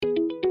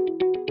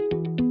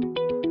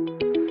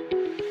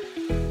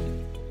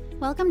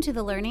Welcome to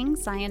the Learning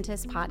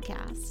Scientist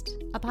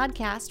Podcast, a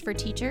podcast for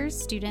teachers,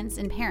 students,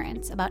 and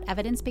parents about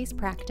evidence-based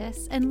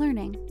practice and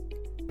learning.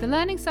 The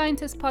Learning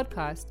Scientist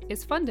Podcast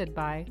is funded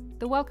by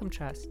the Wellcome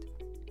Trust.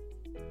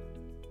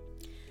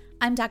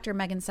 I'm Dr.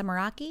 Megan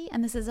Samaraki,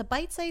 and this is a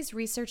bite-sized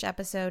research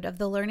episode of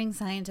the Learning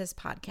Scientist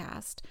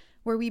Podcast,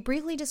 where we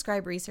briefly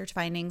describe research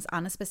findings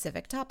on a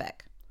specific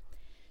topic.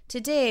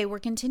 Today, we're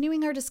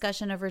continuing our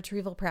discussion of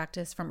retrieval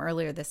practice from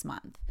earlier this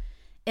month.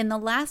 In the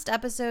last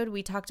episode,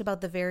 we talked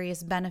about the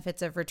various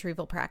benefits of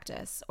retrieval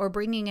practice, or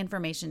bringing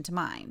information to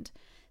mind.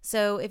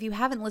 So if you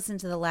haven't listened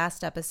to the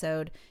last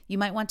episode, you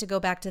might want to go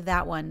back to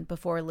that one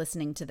before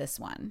listening to this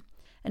one.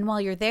 And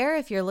while you're there,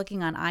 if you're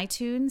looking on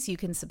iTunes, you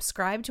can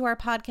subscribe to our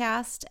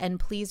podcast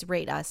and please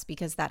rate us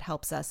because that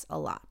helps us a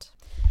lot.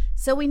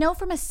 So we know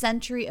from a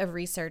century of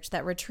research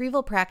that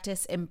retrieval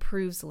practice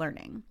improves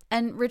learning.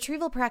 And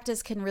retrieval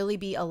practice can really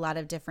be a lot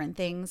of different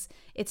things.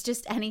 It's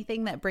just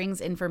anything that brings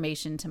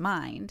information to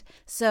mind.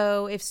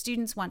 So if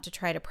students want to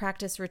try to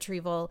practice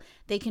retrieval,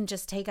 they can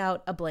just take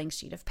out a blank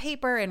sheet of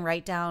paper and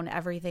write down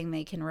everything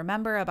they can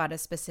remember about a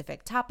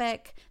specific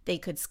topic. They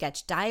could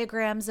sketch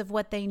diagrams of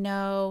what they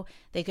know.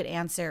 They could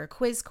answer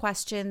quiz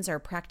questions or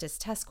practice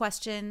test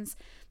questions.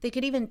 They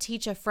could even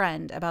teach a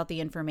friend about the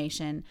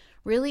information.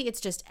 Really,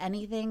 it's just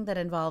anything that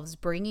involves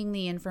bringing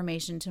the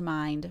information to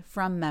mind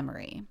from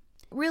memory.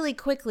 Really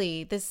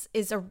quickly,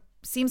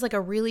 seems like a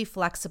really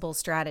flexible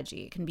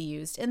strategy. It can be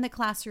used in the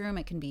classroom,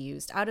 it can be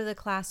used out of the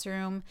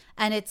classroom,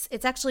 and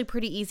it's actually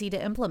pretty easy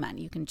to implement.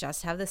 You can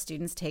just have the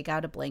students take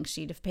out a blank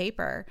sheet of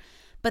paper.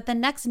 But the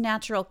next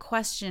natural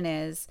question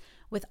is,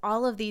 with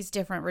all of these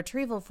different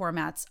retrieval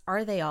formats,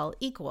 are they all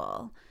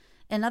equal?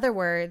 In other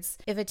words,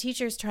 if a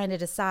teacher's trying to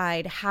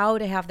decide how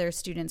to have their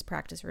students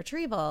practice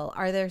retrieval,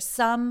 are there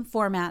some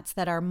formats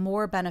that are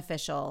more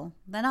beneficial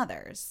than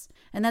others?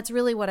 And that's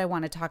really what I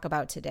want to talk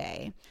about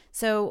today.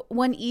 So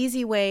one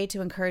easy way to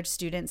encourage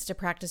students to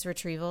practice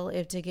retrieval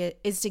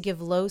is to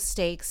give low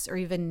stakes or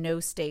even no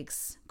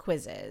stakes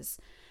quizzes.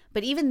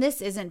 But even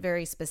this isn't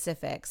very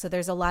specific, so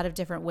there's a lot of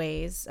different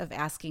ways of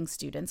asking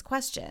students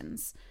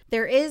questions.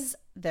 There is,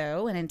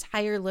 though, an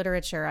entire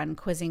literature on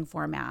quizzing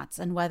formats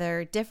and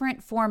whether different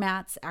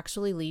formats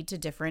actually lead to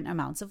different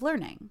amounts of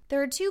learning.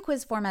 There are two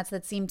quiz formats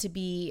that seem to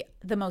be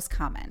the most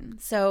common.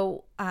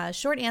 So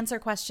short answer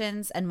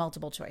questions and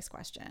multiple choice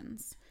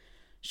questions.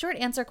 Short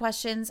answer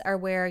questions are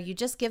where you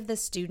just give the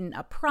student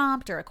a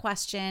prompt or a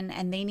question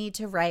and they need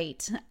to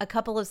write a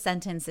couple of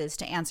sentences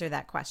to answer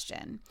that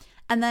question.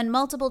 And then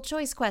multiple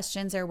choice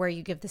questions are where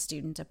you give the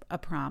student a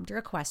prompt or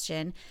a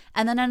question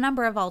and then a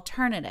number of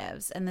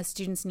alternatives, and the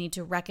students need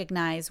to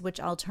recognize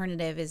which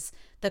alternative is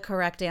the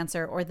correct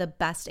answer or the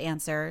best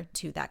answer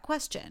to that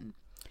question.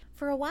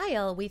 For a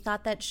while, we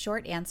thought that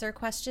short answer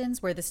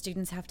questions, where the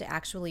students have to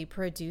actually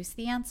produce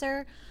the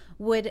answer,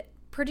 would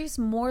produce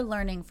more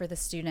learning for the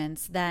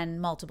students than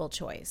multiple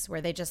choice,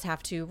 where they just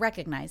have to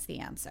recognize the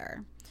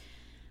answer.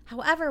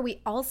 However,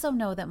 we also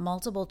know that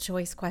multiple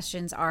choice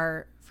questions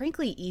are,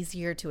 frankly,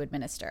 easier to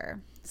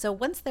administer. So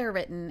once they're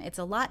written, it's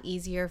a lot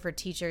easier for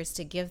teachers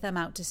to give them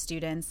out to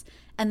students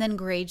and then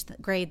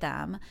grade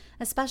them,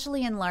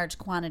 especially in large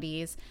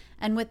quantities.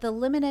 And with the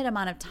limited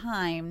amount of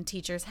time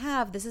teachers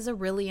have, this is a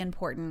really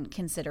important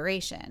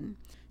consideration.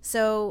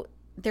 So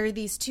there are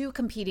these two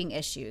competing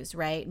issues,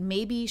 right?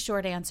 Maybe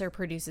short answer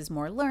produces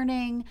more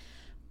learning,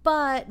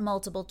 but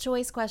multiple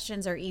choice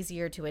questions are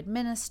easier to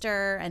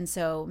administer, and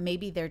so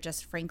maybe they're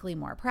just frankly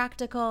more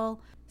practical.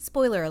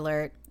 Spoiler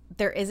alert,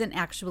 there isn't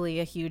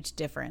actually a huge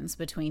difference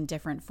between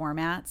different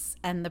formats,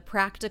 and the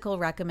practical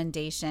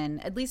recommendation,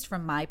 at least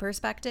from my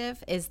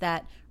perspective, is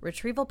that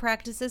retrieval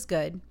practice is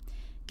good,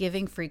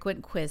 giving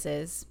frequent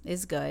quizzes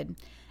is good,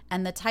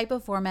 and the type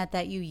of format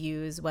that you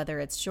use, whether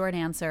it's short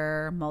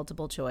answer,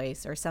 multiple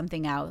choice, or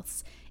something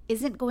else,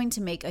 isn't going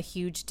to make a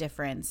huge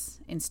difference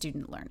in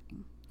student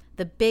learning.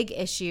 The big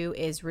issue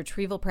is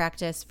retrieval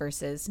practice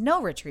versus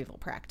no retrieval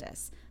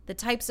practice. The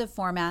types of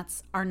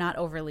formats are not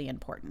overly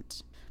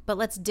important. But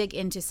let's dig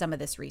into some of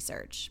this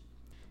research.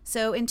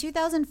 So in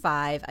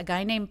 2005, a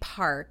guy named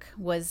Park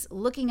was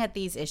looking at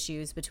these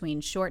issues between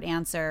short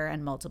answer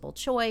and multiple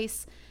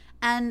choice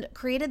and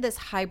created this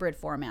hybrid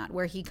format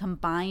where he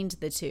combined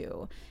the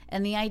two.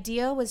 And the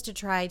idea was to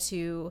try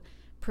to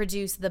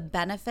produce the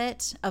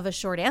benefit of a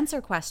short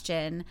answer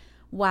question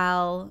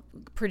while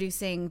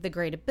producing the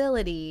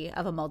gradability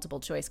of a multiple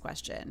choice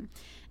question.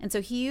 And so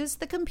he used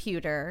the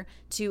computer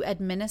to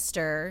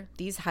administer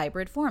these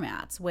hybrid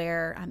formats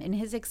where in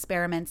his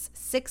experiments,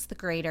 sixth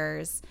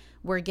graders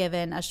were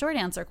given a short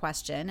answer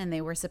question and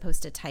they were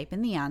supposed to type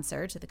in the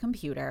answer to the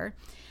computer.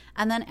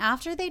 And then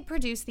after they'd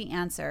produced the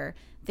answer,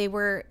 they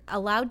were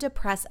allowed to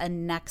press a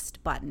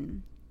next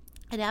button.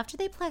 And after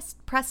they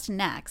pressed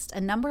next,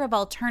 a number of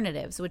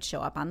alternatives would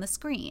show up on the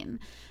screen.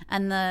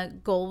 And the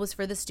goal was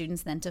for the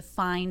students then to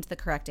find the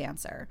correct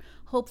answer.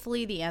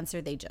 Hopefully the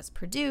answer they just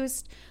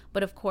produced.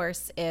 But of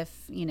course,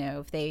 if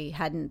they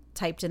hadn't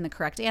typed in the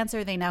correct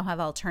answer, they now have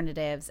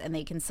alternatives and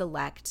they can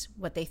select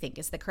what they think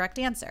is the correct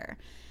answer.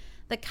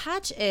 The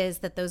catch is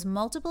that those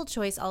multiple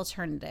choice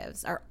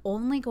alternatives are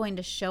only going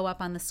to show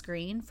up on the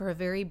screen for a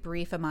very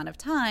brief amount of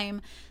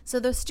time, so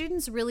those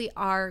students really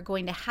are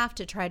going to have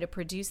to try to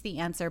produce the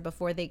answer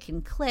before they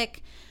can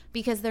click,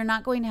 because they're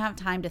not going to have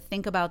time to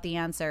think about the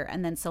answer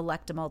and then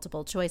select a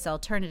multiple choice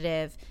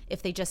alternative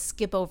if they just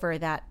skip over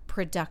that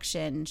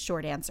production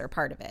short answer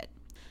part of it.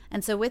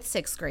 And so with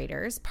sixth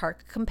graders,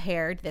 Park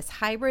compared this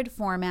hybrid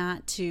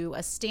format to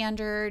a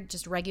standard,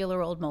 just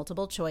regular old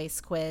multiple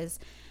choice quiz,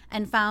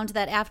 and found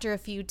that after a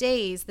few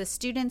days, the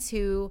students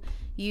who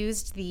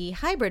used the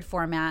hybrid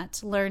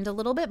format learned a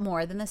little bit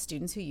more than the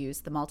students who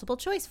used the multiple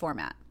choice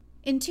format.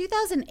 In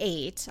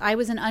 2008, I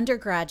was an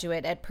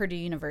undergraduate at Purdue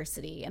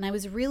University, and I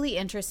was really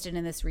interested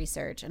in this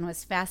research and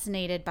was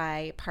fascinated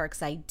by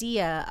Park's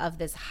idea of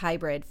this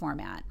hybrid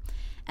format.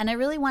 And I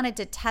really wanted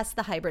to test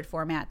the hybrid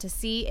format to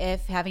see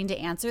if having to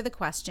answer the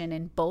question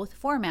in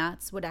both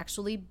formats would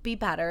actually be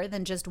better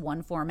than just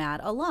one format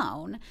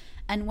alone,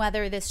 and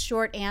whether this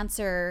short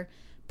answer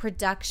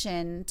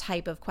production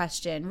type of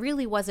question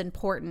really was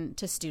important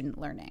to student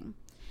learning.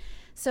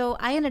 So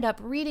I ended up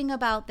reading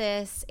about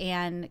this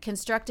and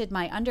constructed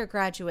my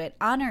undergraduate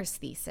honors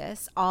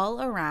thesis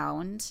all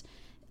around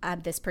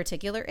this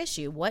particular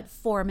issue. What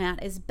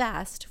format is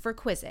best for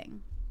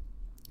quizzing?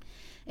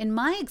 In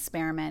my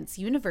experiments,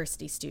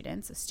 university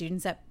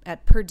students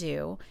at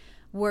Purdue,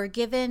 were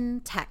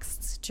given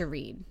texts to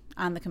read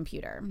on the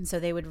computer. So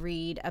they would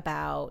read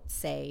about,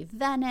 say,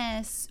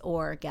 Venice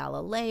or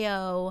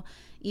Galileo,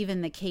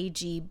 even the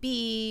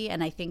KGB,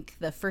 and I think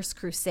the First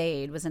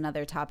Crusade was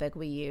another topic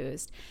we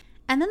used.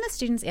 And then the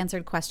students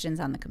answered questions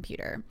on the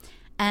computer.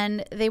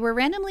 And they were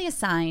randomly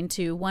assigned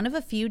to one of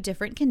a few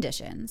different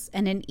conditions,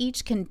 and in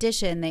each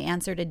condition, they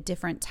answered a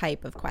different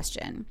type of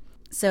question.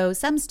 So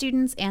some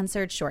students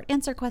answered short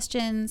answer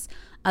questions,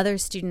 other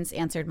students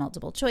answered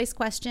multiple choice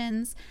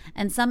questions,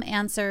 and some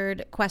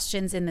answered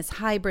questions in this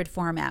hybrid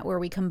format where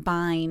we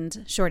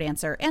combined short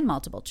answer and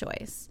multiple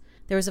choice.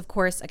 There was, of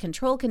course, a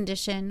control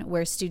condition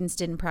where students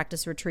didn't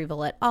practice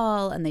retrieval at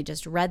all and they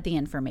just read the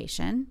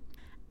information.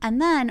 And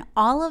then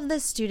all of the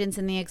students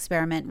in the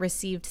experiment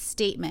received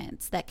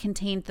statements that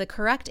contained the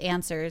correct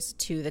answers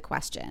to the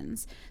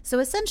questions. So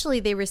essentially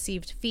they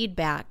received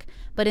feedback,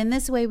 but in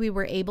this way we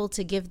were able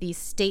to give these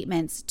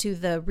statements to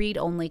the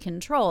read-only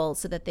control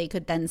so that they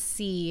could then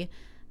see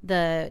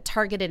the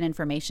targeted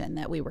information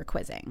that we were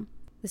quizzing.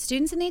 The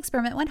students in the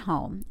experiment went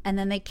home, and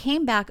then they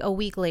came back a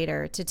week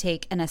later to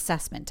take an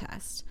assessment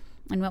test.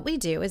 And what we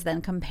do is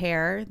then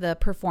compare the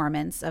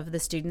performance of the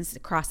students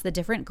across the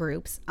different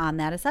groups on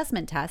that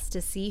assessment test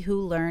to see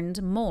who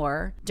learned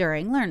more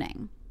during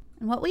learning.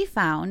 And what we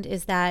found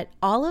is that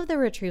all of the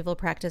retrieval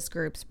practice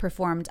groups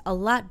performed a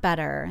lot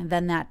better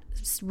than that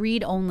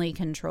read-only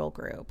control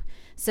group.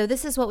 So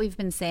this is what we've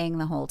been saying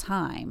the whole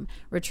time.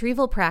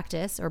 Retrieval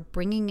practice, or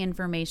bringing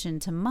information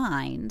to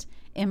mind,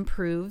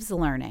 improves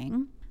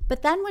learning.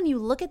 But then when you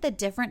look at the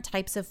different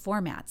types of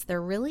formats, there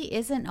really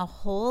isn't a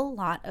whole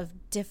lot of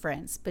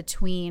difference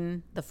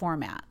between the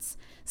formats.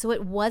 So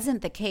it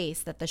wasn't the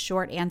case that the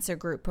short answer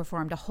group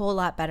performed a whole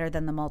lot better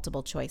than the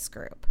multiple choice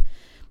group.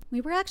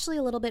 We were actually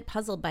a little bit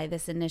puzzled by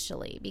this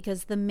initially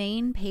because the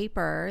main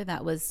paper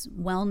that was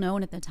well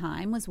known at the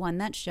time was one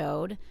that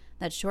showed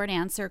that short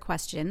answer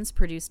questions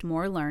produced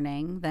more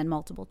learning than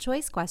multiple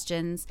choice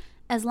questions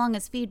as long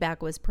as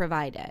feedback was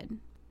provided.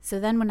 So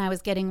then when I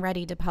was getting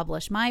ready to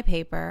publish my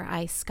paper,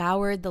 I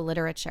scoured the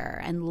literature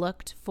and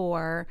looked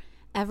for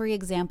every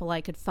example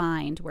I could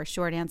find where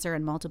short answer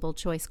and multiple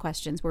choice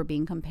questions were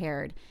being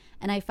compared.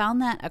 And I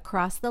found that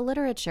across the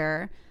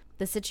literature,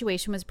 the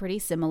situation was pretty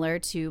similar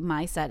to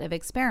my set of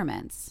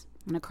experiments.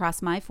 And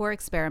across my 4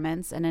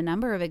 experiments and a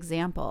number of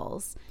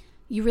examples,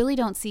 you really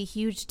don't see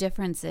huge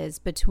differences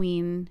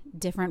between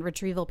different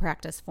retrieval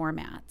practice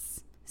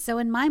formats. So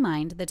in my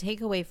mind, the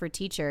takeaway for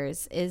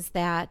teachers is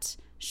that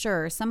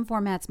sure, some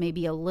formats may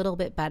be a little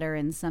bit better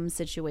in some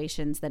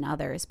situations than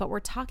others, but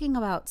we're talking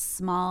about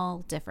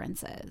small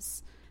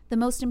differences. The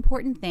most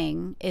important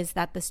thing is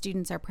that the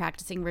students are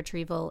practicing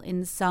retrieval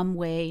in some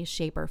way,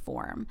 shape, or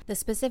form. The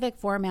specific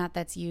format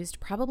that's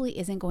used probably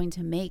isn't going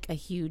to make a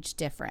huge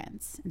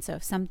difference. And so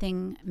if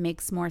something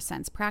makes more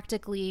sense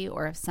practically,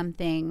 or if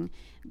something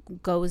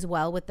goes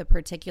well with the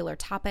particular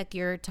topic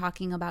you're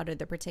talking about or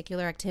the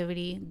particular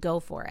activity, go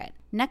for it.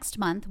 Next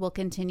month, we'll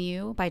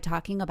continue by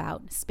talking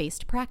about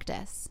spaced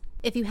practice.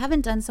 If you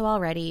haven't done so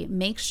already,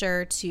 make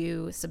sure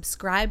to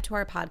subscribe to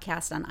our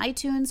podcast on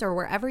iTunes or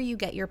wherever you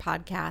get your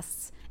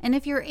podcasts. And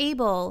if you're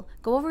able,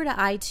 go over to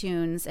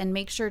iTunes and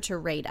make sure to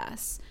rate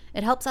us.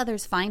 It helps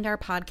others find our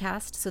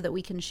podcast so that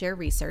we can share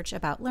research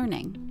about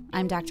learning.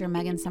 I'm Dr.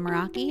 Megan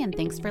Samaraki, and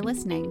thanks for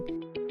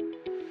listening.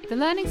 The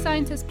Learning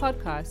Scientist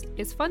podcast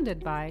is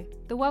funded by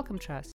the Wellcome Trust.